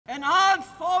Enhanced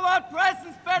forward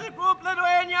presence battle group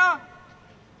Lithuania.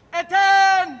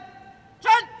 Attention!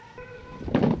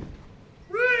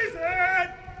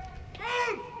 Reason!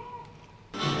 Move!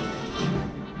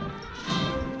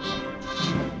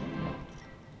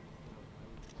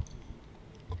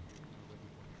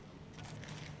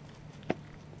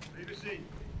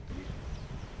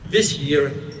 This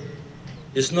year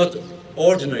is not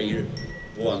ordinary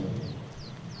one.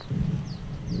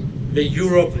 The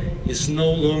Europe is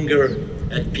no longer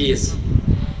at peace.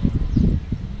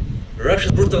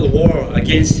 Russia's brutal war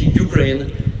against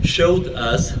Ukraine showed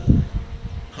us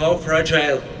how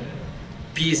fragile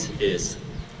peace is.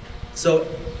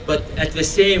 But at the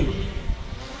same,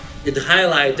 it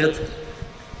highlighted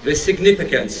the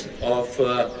significance of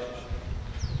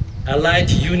allied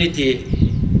unity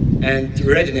and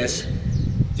readiness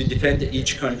to defend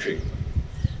each country.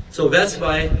 So that's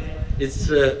why it's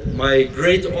my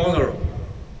great honor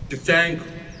to thank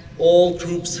all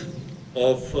troops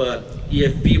of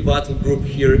EFP battle group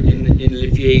here in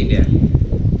Lithuania.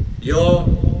 Your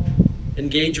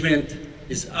engagement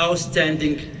is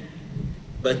outstanding,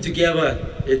 but together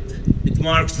it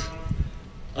marks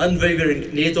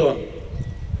unwavering NATO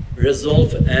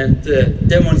resolve and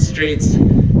demonstrates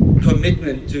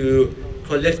commitment to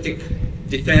collective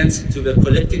defense, to the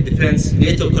collective defense,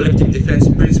 NATO collective defense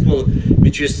principle,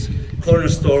 which is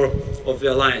cornerstone of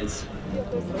the alliance.